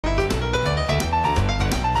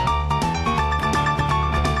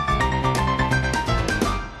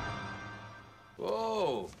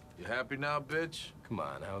happy now, bitch? Come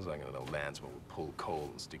on, how's I gonna know Landsman would pull Cole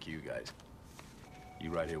and stick you guys? You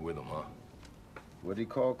right here with him, huh? What'd he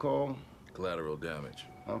call Cole? Collateral damage.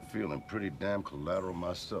 I'm feeling pretty damn collateral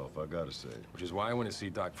myself, I gotta say. Which is why I went to see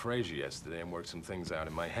Doc Frazier yesterday and worked some things out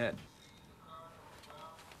in my head.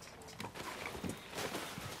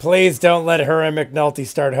 Please don't let her and McNulty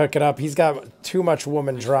start hooking up. He's got too much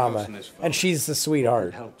woman drama. And she's the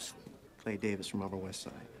sweetheart. Helps. Clay Davis from Upper West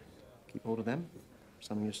Side. Keep hold of them.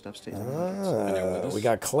 Some of your stuff stays in We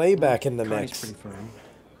got Clay back in the Connie's mix. pretty firm.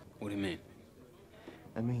 What do you mean?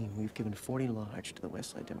 I mean, we've given 40 large to the West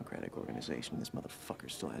Side Democratic Organization. This motherfucker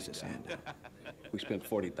still has his hand up. We spent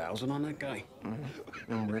 40,000 on that guy?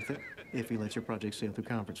 And worth it if he lets your project sail through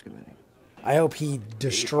conference committee. I hope he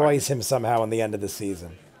destroys him somehow in the end of the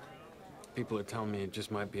season. People are telling me it just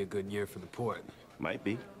might be a good year for the port. Might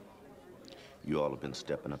be. You all have been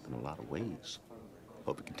stepping up in a lot of ways.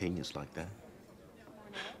 Hope it continues like that.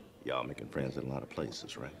 Y'all making friends in a lot of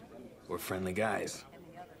places, right? We're friendly guys.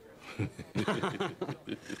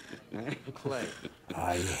 Clay.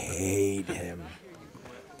 I hate him.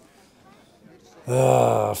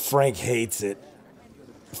 Ugh, Frank hates it.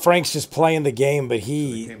 Frank's just playing the game, but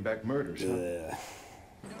he... Came back murders, huh?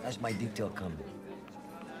 That's my detail coming.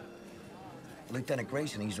 Lieutenant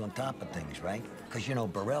Grayson, he's on top of things, right? Because, you know,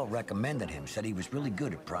 Burrell recommended him, said he was really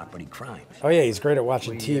good at property crimes. Oh, yeah, he's great at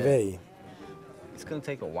watching TV. It's gonna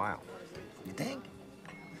take a while. You think?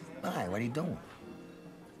 Why? What are you doing?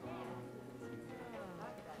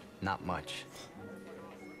 Not much.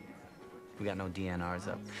 We got no DNRs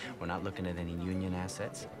up. We're not looking at any union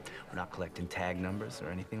assets. We're not collecting tag numbers or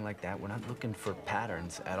anything like that. We're not looking for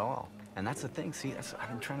patterns at all. And that's the thing, see, I've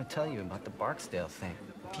been trying to tell you about the Barksdale thing.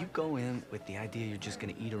 If you go in with the idea you're just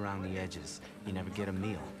gonna eat around the edges, you never get a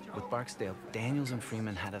meal. With Barksdale, Daniels and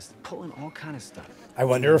Freeman had us pulling all kind of stuff. I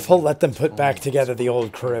wonder if he'll let them put back together the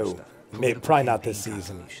old crew. Maybe, probably not this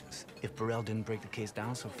season. If Burrell didn't break the case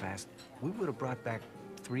down so fast, we would have brought back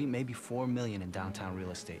 3, maybe 4 million in downtown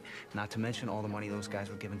real estate. Not to mention all the money those guys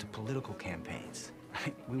were given to political campaigns.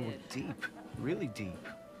 We were deep, really deep.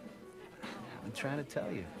 I'm trying to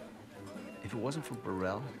tell you. If it wasn't for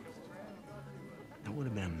Burrell, that would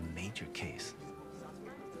have been a major case.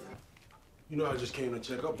 You know, I just came to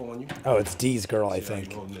check up on you. Oh, it's Dee's girl, I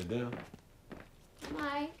think. Holding it down.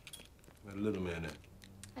 Why? Where the little man at?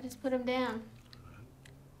 I just put him down.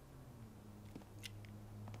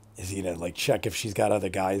 Is he gonna, like, check if she's got other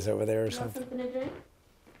guys over there or You want something? something to drink?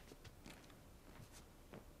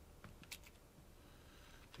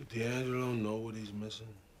 Did D'Angelo know what he's missing?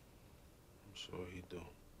 I'm sure he do.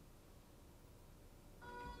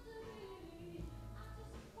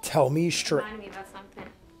 Tell me, Remind me about something.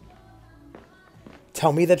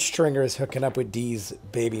 Tell me that Stringer is hooking up with Dee's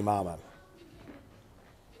baby mama.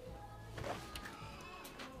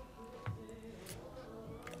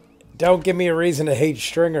 Don't give me a reason to hate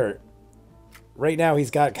Stringer. Right now,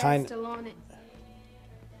 he's got kind. Still on it.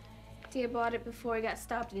 Dia bought it before he got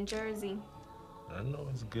stopped in Jersey. I know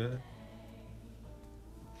it's good.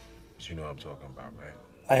 But you know what I'm talking about, right?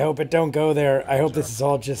 I hope it don't go there. I hope this is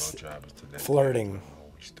all just flirting.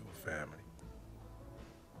 We still family.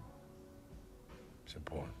 It's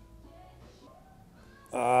important.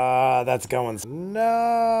 That's going. No,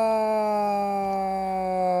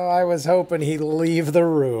 I was hoping he'd leave the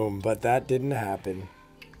room, but that didn't happen.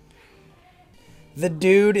 The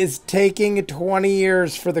dude is taking 20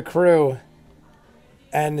 years for the crew,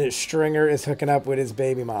 and Stringer is hooking up with his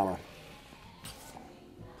baby mama.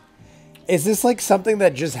 Is this like something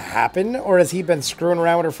that just happened, or has he been screwing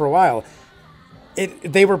around with her for a while?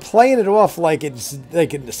 They were playing it off like it's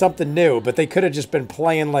like something new, but they could have just been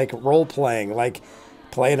playing like role playing, like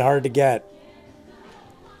playing hard to get.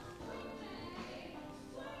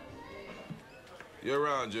 You're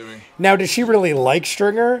around, Jimmy. Now, does she really like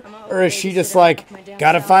Stringer, or is she just like,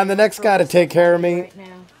 gotta find the next guy to take care of me?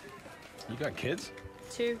 You got kids?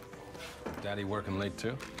 2. Daddy working late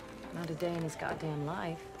too? Not a day in his goddamn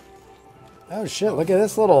life. Oh shit, look at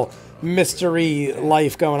this little mystery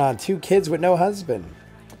life going on. 2 kids with no husband.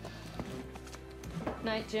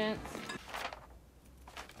 Night, gents.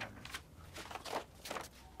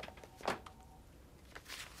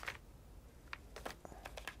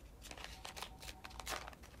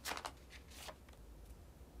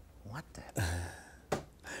 What the?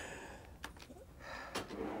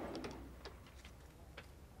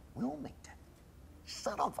 Wilmington.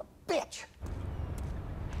 Son of a bitch.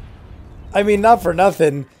 I mean, not for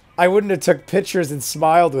nothing. I wouldn't have took pictures and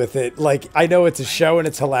smiled with it. Like, I know it's a show and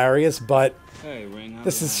it's hilarious, but Hey, Ring,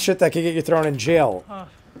 this is shit that could get you thrown in jail.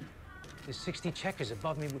 There's 60 checkers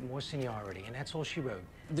above me with more seniority, and that's all she wrote.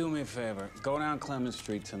 Do me a favor. Go down Clemens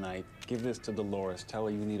Street tonight. Give this to Dolores. Tell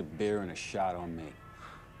her you need a beer and a shot on me.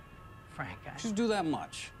 Frank, Just do that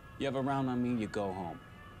much. You have a round on me, you go home.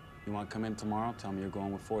 You want to come in tomorrow? Tell me you're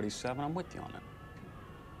going with 47. I'm with you on it.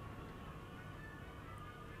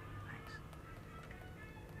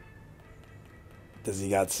 Does he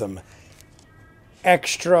got some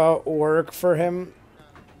extra work for him?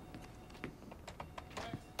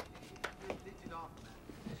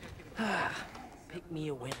 Pick me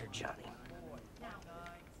a winner, Johnny.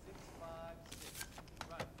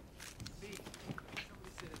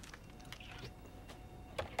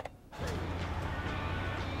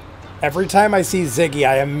 Every time I see Ziggy,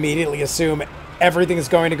 I immediately assume everything's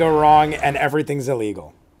going to go wrong and everything's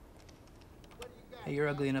illegal. Hey, you're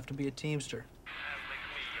ugly enough to be a Teamster.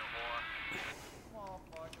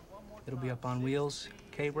 It'll be up on wheels.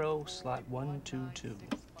 K-row, slot 122.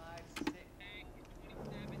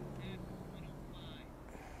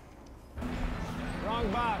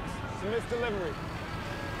 Wrong box. It's a misdelivery.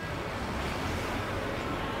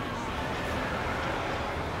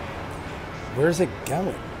 Where's it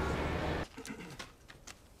going?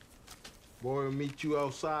 Boy, will meet you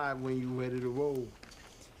outside when you ready to roll.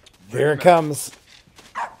 Here it comes.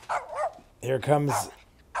 Here comes.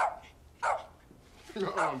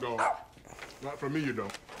 Uh-uh, dog. Not for me, you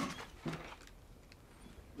don't.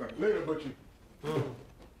 Like, later, Butchie.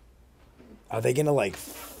 Are they gonna like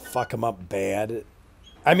fuck him up bad?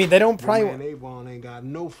 I mean, they don't probably. Man, Avon ain't got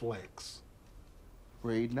no flex.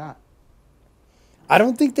 Afraid not. I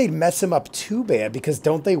don't think they'd mess him up too bad because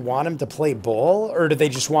don't they want him to play ball or do they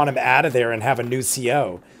just want him out of there and have a new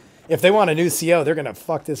CO? If they want a new CO, they're gonna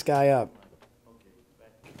fuck this guy up.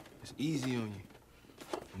 It's easy on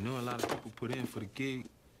you. I know a lot of people put in for the gig,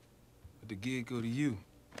 but the gig go to you.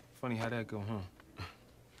 Funny how that go, huh?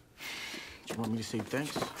 You want me to say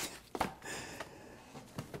thanks?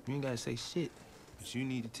 You ain't gotta say shit, but you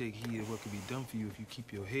need to take heed of what can be done for you if you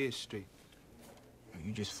keep your head straight.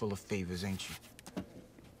 You just full of favors, ain't you?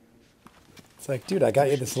 It's like, dude, I got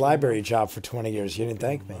you this library job for 20 years. You didn't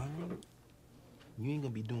thank me. You ain't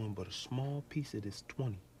gonna be doing but a small piece of this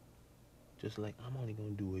 20. Just like I'm only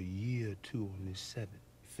gonna do a year or two on this 7.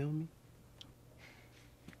 You feel me?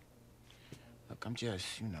 Look, I'm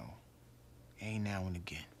just, you know, every now and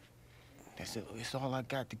again. That's it. It's all I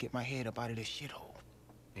got to get my head up out of this shithole.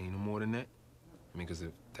 Ain't no more than that. I mean, because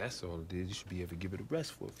if that's all it is, you should be able to give it a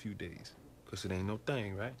rest for a few days. Because it ain't no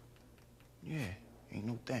thing, right? Yeah, ain't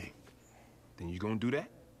no thing. Then you gonna do that?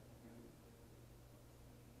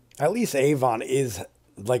 At least Avon is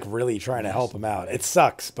like really trying to help him out. It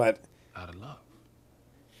sucks, but Out of love.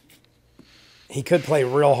 he could play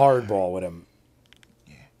real hardball with him.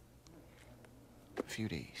 A few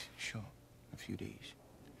days, sure. A few days.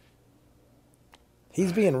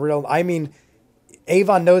 He's being real. I mean,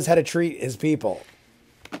 Avon knows how to treat his people.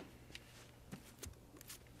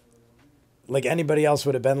 Like anybody else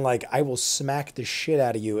would have been like, I will smack the shit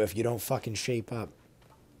out of you if you don't fucking shape up.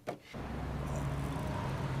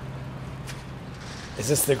 Is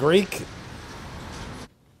this the Greek?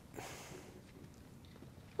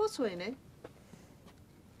 Posłujny.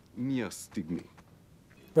 Nie stigmi.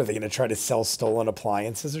 What, are they going to try to sell stolen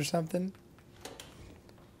appliances or something?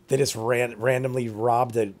 They just randomly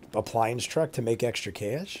robbed an appliance truck to make extra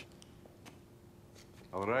cash?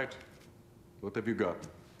 All right. What have you got?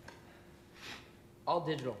 All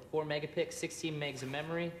digital. 4 megapixels, 16 megs of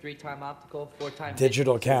memory, 3-time optical, 4-time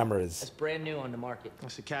Digital digital. cameras. That's brand new on the market.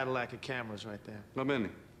 That's a Cadillac of cameras right there. How many?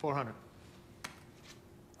 400.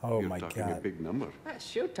 Oh You're my talking a God. big number. That's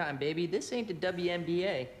showtime, baby. This ain't the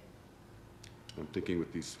WNBA. I'm thinking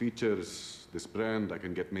with these features, this brand, I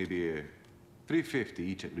can get maybe a 350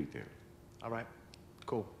 each at retail. All right.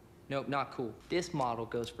 Cool. Nope, not cool. This model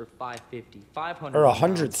goes for $550, $500. Or on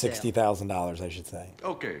sale. $160,000, I should say.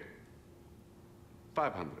 Okay.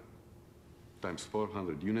 500 times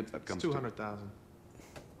 400 units, that comes 200,000.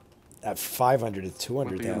 At 500 to to... What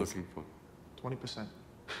are 200,000. you looking for?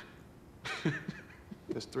 20%.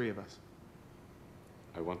 There's 3 of us.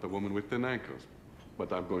 I want a woman with thin ankles,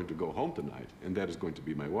 but I'm going to go home tonight, and that is going to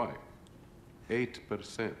be my wife.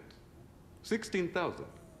 8%. 16,000.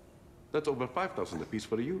 That's over 5,000 apiece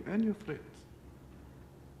for you and your friends.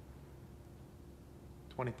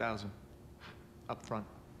 20,000. Up front.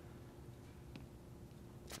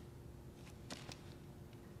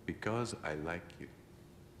 Because I like you.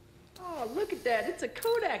 Oh, look at that. It's a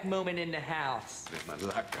Kodak moment in the house.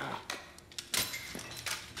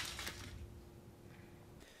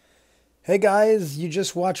 Hey guys, you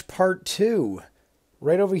just watched part 2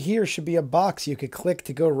 Right over here should be a box you could click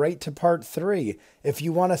to go right to part 3. If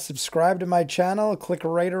you want to subscribe to my channel, click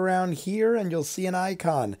right around here and you'll see an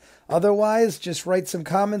icon. Otherwise, just write some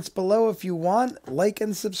comments below if you want, like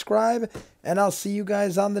and subscribe, and I'll see you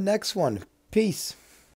guys on the next one. Peace.